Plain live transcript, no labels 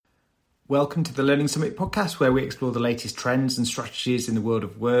Welcome to the Learning Summit podcast, where we explore the latest trends and strategies in the world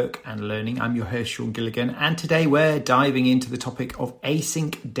of work and learning. I'm your host, Sean Gilligan, and today we're diving into the topic of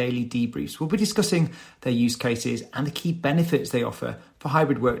Async daily debriefs. We'll be discussing their use cases and the key benefits they offer for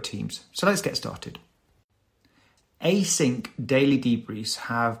hybrid work teams. So let's get started. Async daily debriefs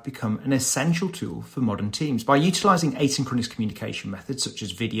have become an essential tool for modern teams. By utilising asynchronous communication methods such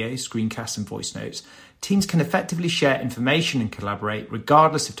as video, screencasts and voice notes, teams can effectively share information and collaborate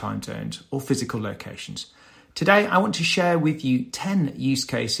regardless of time zones or physical locations. Today, I want to share with you 10 use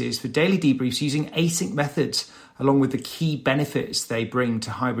cases for daily debriefs using async methods, along with the key benefits they bring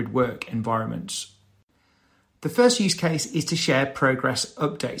to hybrid work environments. The first use case is to share progress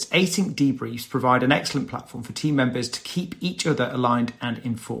updates. Async debriefs provide an excellent platform for team members to keep each other aligned and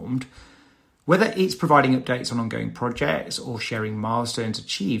informed. Whether it's providing updates on ongoing projects or sharing milestones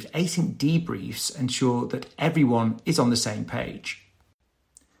achieved, async debriefs ensure that everyone is on the same page.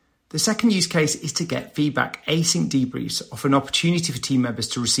 The second use case is to get feedback. Async debriefs offer an opportunity for team members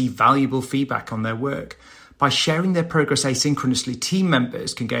to receive valuable feedback on their work. By sharing their progress asynchronously, team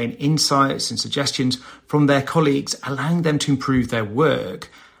members can gain insights and suggestions from their colleagues, allowing them to improve their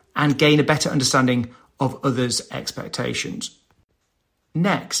work and gain a better understanding of others' expectations.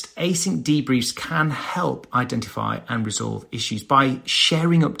 Next, async debriefs can help identify and resolve issues. By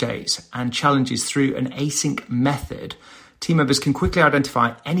sharing updates and challenges through an async method, team members can quickly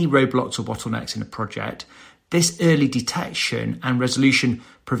identify any roadblocks or bottlenecks in a project. This early detection and resolution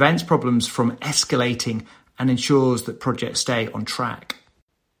prevents problems from escalating and ensures that projects stay on track.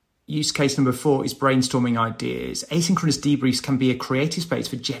 Use case number 4 is brainstorming ideas. Asynchronous debriefs can be a creative space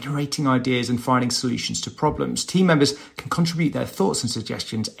for generating ideas and finding solutions to problems. Team members can contribute their thoughts and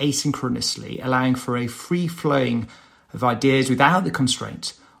suggestions asynchronously, allowing for a free flowing of ideas without the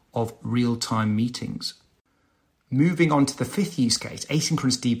constraints of real-time meetings. Moving on to the fifth use case,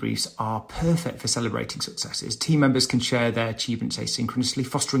 asynchronous debriefs are perfect for celebrating successes. Team members can share their achievements asynchronously,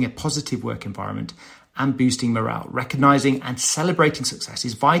 fostering a positive work environment and boosting morale. Recognizing and celebrating success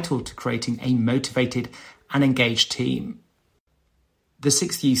is vital to creating a motivated and engaged team. The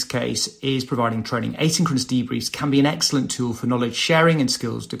sixth use case is providing training. Asynchronous debriefs can be an excellent tool for knowledge sharing and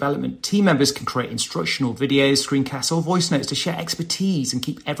skills development. Team members can create instructional videos, screencasts, or voice notes to share expertise and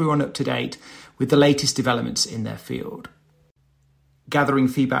keep everyone up to date with the latest developments in their field. Gathering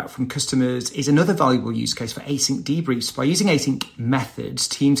feedback from customers is another valuable use case for async debriefs. By using async methods,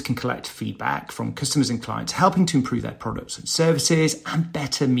 teams can collect feedback from customers and clients, helping to improve their products and services and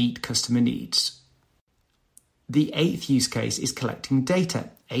better meet customer needs. The eighth use case is collecting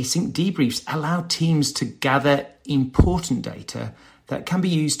data. Async debriefs allow teams to gather important data that can be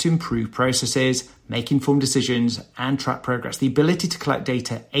used to improve processes, make informed decisions, and track progress. The ability to collect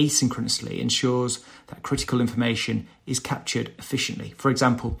data asynchronously ensures that critical information is captured efficiently. For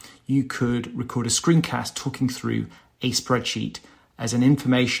example, you could record a screencast talking through a spreadsheet as an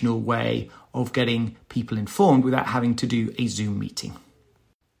informational way of getting people informed without having to do a Zoom meeting.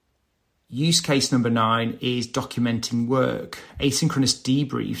 Use case number 9 is documenting work. Asynchronous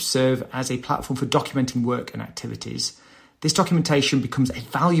debriefs serve as a platform for documenting work and activities. This documentation becomes a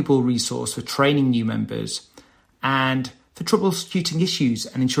valuable resource for training new members and for troubleshooting issues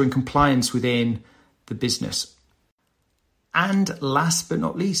and ensuring compliance within the business. And last but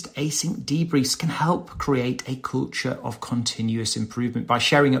not least, async debriefs can help create a culture of continuous improvement. By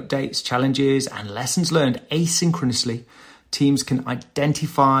sharing updates, challenges, and lessons learned asynchronously, teams can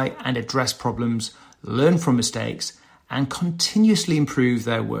identify and address problems, learn from mistakes, and continuously improve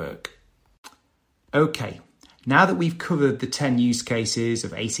their work. Okay. Now that we've covered the 10 use cases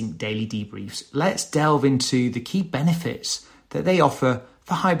of async daily debriefs, let's delve into the key benefits that they offer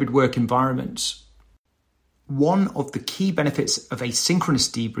for hybrid work environments. One of the key benefits of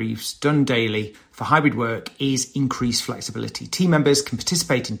asynchronous debriefs done daily for hybrid work is increased flexibility. Team members can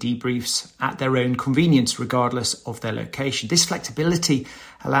participate in debriefs at their own convenience, regardless of their location. This flexibility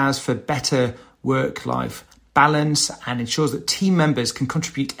allows for better work-life balance and ensures that team members can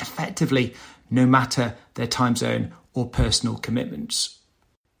contribute effectively no matter their time zone or personal commitments.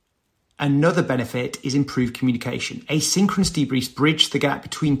 Another benefit is improved communication. Asynchronous debriefs bridge the gap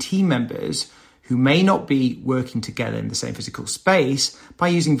between team members who may not be working together in the same physical space. By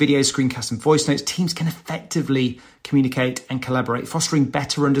using video, screencasts, and voice notes, teams can effectively communicate and collaborate, fostering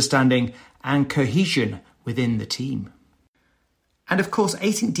better understanding and cohesion within the team. And of course,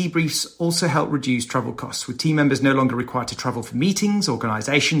 async debriefs also help reduce travel costs. With team members no longer required to travel for meetings,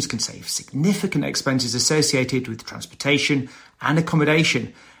 organisations can save significant expenses associated with transportation and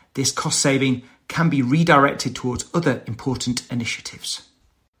accommodation. This cost saving can be redirected towards other important initiatives.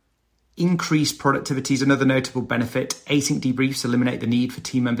 increased productivity is another notable benefit. Async debriefs eliminate the need for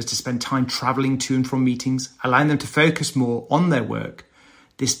team members to spend time travelling to and from meetings, allowing them to focus more on their work.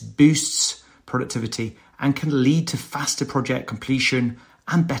 This boosts productivity and can lead to faster project completion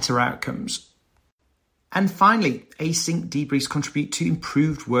and better outcomes. And finally, async debriefs contribute to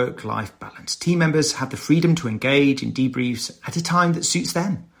improved work-life balance. Team members have the freedom to engage in debriefs at a time that suits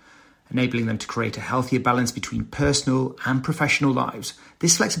them, enabling them to create a healthier balance between personal and professional lives.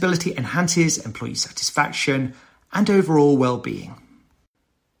 This flexibility enhances employee satisfaction and overall well-being.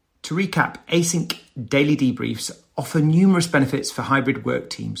 To recap, async daily debriefs offer numerous benefits for hybrid work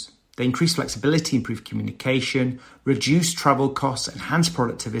teams. They increase flexibility, improve communication, reduce travel costs, enhance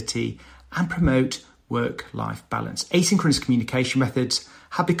productivity, and promote work-life balance. Asynchronous communication methods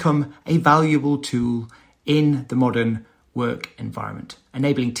have become a valuable tool in the modern work environment,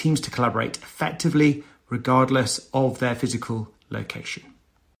 enabling teams to collaborate effectively regardless of their physical location.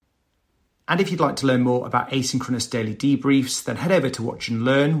 And if you'd like to learn more about asynchronous daily debriefs, then head over to Watch and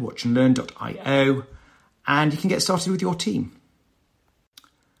Learn, watchandlearn.io, and you can get started with your team.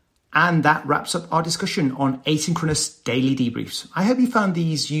 And that wraps up our discussion on asynchronous daily debriefs. I hope you found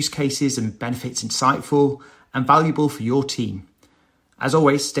these use cases and benefits insightful and valuable for your team. As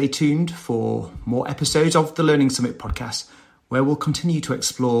always, stay tuned for more episodes of the Learning Summit podcast, where we'll continue to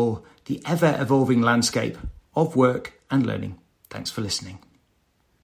explore the ever-evolving landscape of work and learning. Thanks for listening.